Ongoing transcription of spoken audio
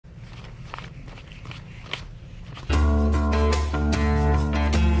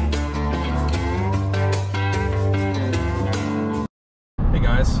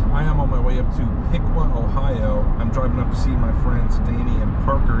to Piqua, Ohio. I'm driving up to see my friends Danny and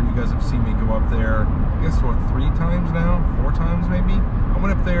Parker. You guys have seen me go up there, I guess, what, 3 times now? 4 times maybe? I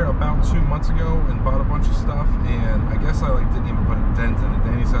went up there about 2 months ago and bought a bunch of stuff, and I guess I didn't even put a dent in it.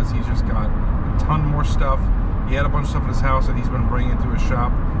 Danny says he's just got a ton more stuff. He had a bunch of stuff in his house that he's been bringing to his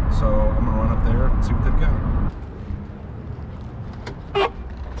shop, so I'm gonna run up there and see what they've got.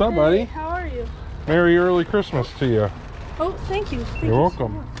 What's up, buddy? How are you? Merry early Christmas to you. Oh, thank you. You're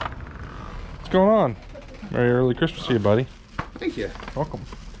welcome. What's going on? Merry early Christmas to you, buddy. Thank you. Welcome.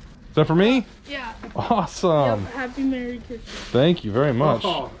 Is that for me? Yeah. Awesome. Yep, happy Merry Christmas. Thank you very much.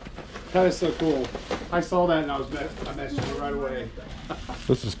 Oh, that is so cool. I saw that and I messaged you right away.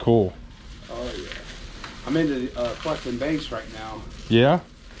 This is cool. Oh yeah. I'm into collecting banks right now. Yeah?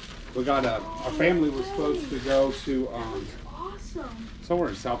 We got our family was supposed to go to Awesome. somewhere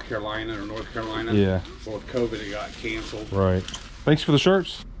in South Carolina or North Carolina. Yeah. Well, with COVID, it got canceled. Right. Thanks for the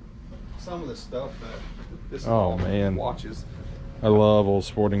shirts. Some of the stuff that this is Oh, all man. watches. I love old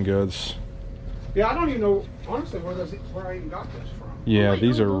sporting goods. Yeah, I don't even know honestly where I even got this from. Yeah, Oh, wait,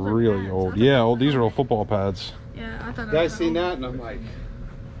 these no, are those are really pads. old. Yeah, these are old football pads. Yeah, I thought You guys seen that? And I'm like,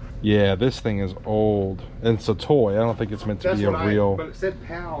 Yeah, this thing is old. And it's a toy. I don't think it's meant to that's be a what real. but it said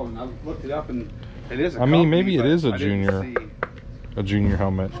PAL, and I looked it up, and it is a I mean, company, maybe it but is a I didn't junior. see. A junior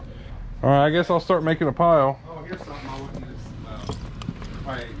helmet. All right, I guess I'll start making a pile. Oh, here's something I want you to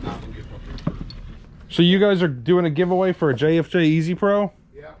probably not gonna get for. So you guys are doing a giveaway for a JFJ Easy Pro?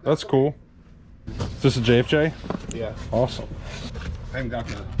 Yeah. That's cool. Is this a JFJ? Yeah. Awesome. I haven't got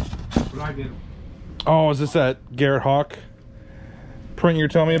the. But I did. Oh, is this that Garrett Hawk print you're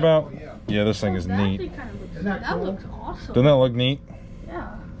telling me about? Oh, yeah. Yeah, this thing is that neat. actually kind of looks, Isn't that cool? looks awesome. Doesn't that look neat?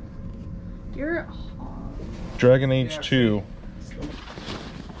 Yeah. You're Dragon Age 2.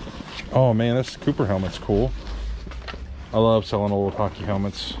 Oh man, this Cooper helmet's cool. I love selling old hockey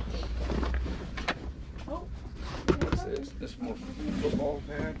helmets. Oh. This more football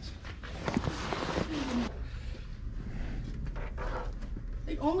pads.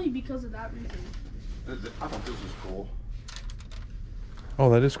 Like, only because of that reason. I thought this was cool. Oh,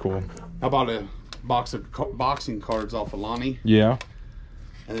 that is cool. How about a box of boxing cards off of Lonnie? Yeah.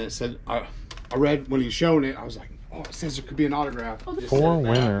 And it said, I read when he was showing it, I was like, oh, it says there could be an autograph. Oh, this It 4 says that.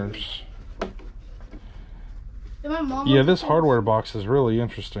 winners. And my mom Yeah, this hardware box is really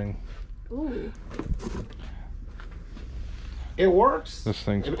interesting. Ooh. It works. This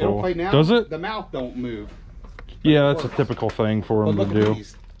thing's It'll cool. play now. Does it? The mouth don't move. Yeah, that's a typical thing for But them look to at do.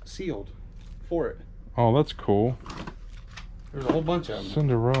 these sealed for it. Oh, that's cool. There's a whole bunch of them.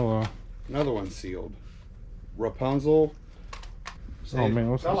 Cinderella. Another one sealed. Rapunzel. Oh, man,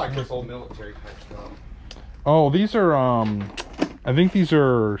 what's I this? like this old military type stuff. Oh, these are I think these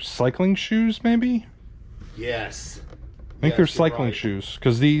are cycling shoes, maybe? Yes. I think they're cycling shoes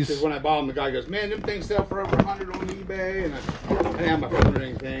because these. Because when I bought them, the guy goes, "Man, them things sell for over 100 on eBay," and I didn't have my phone or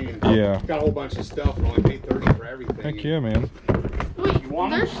anything. And Yeah. got a whole bunch of stuff and only paid 30 for everything. Heck yeah, man. Wait, You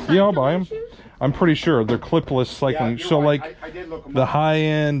want there's them? Yeah, I'll buy 'em. shoes? I'm pretty sure they're clipless cycling. you're So right. like I did look them the up.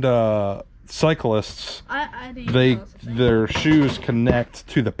 high-end cyclists, I didn't know that was a thing. their shoes connect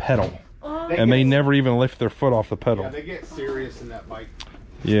to the pedal, Oh, and they never even lift their foot off the Yeah, pedal. they get serious in that bike.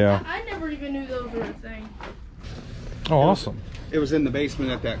 Yeah. I never even knew those were a thing. Oh, awesome. It was in the basement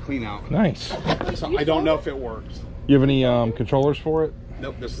at that clean out. Nice. So I don't know if it works. You have any controllers for it?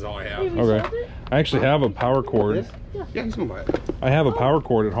 Nope, this is all I Wait, have. we Okay. sold it? I actually have a power cord. This? Yeah, he's gonna buy it. I have a power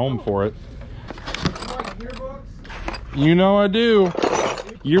cord at home for it. Like yearbooks? You know I do.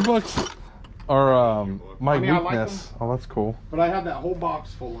 Yearbooks are my I mean, I like weakness. Oh, that's cool. But I have that whole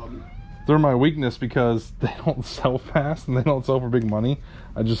box full of them. They're my weakness because they don't sell fast and they don't sell for big money.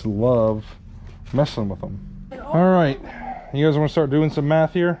 I just love messing with them. All right, you guys want to start doing some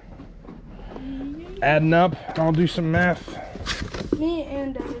math here? Adding up. I'll do some math. Me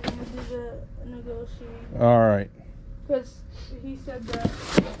and Dad are gonna do the negotiating All right. because he said that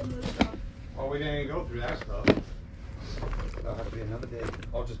some of the stuff. Oh, we didn't even go through that stuff. That'll have to be another day.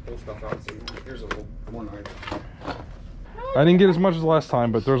 I'll just pull stuff out and say, here's a little more knife. I didn't get as much as last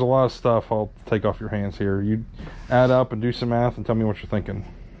time, but there's a lot of stuff I'll take off your hands here. You add up and do some math and tell me what you're thinking.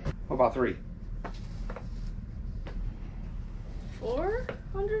 What about 3?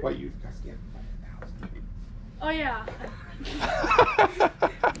 400? What you guys get? Oh yeah,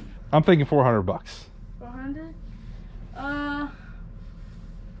 I'm thinking $400. 400.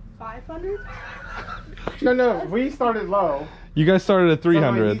 500. No, we started low. You guys started at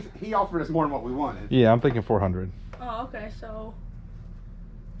 300. So he offered us more than what we wanted. Yeah, I'm thinking 400. Oh, okay, so.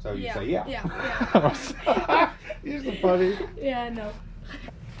 So you Yeah. say yeah. Yeah. You're so funny. Yeah, I know.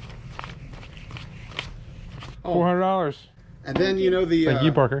 Oh, $400. and then you know the Thank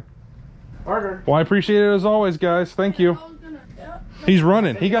you, Parker. Parker. Well, I appreciate it as always, guys. Thank you. He's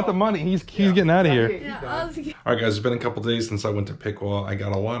running. He got the money. He's getting out of here. All right, guys. It's been a couple days since I went to Pickwa. I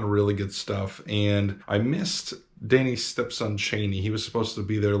got a lot of really good stuff, and I missed Danny's stepson, Cheney. He was supposed to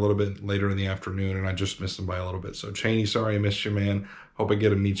be there a little bit later in the afternoon, and I just missed him by a little bit. So, Cheney, sorry I missed you, man. Hope I get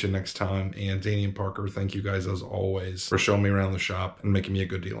to meet you next time. And Danny and Parker, thank you guys as always for showing me around the shop and making me a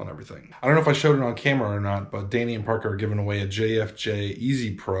good deal on everything. I don't know if I showed it on camera or not, but Danny and Parker are giving away a JFJ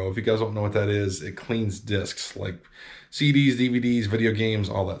Easy Pro. If you guys don't know what that is, it cleans discs like CDs, DVDs, video games,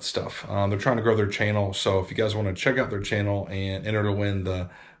 all that stuff. They're trying to grow their channel. So if you guys want to check out their channel and enter to win the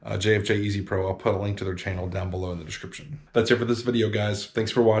JFJ Easy Pro, I'll put a link to their channel down below in the description. That's it for this video, guys.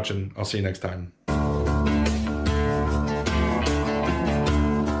 Thanks for watching. I'll see you next time.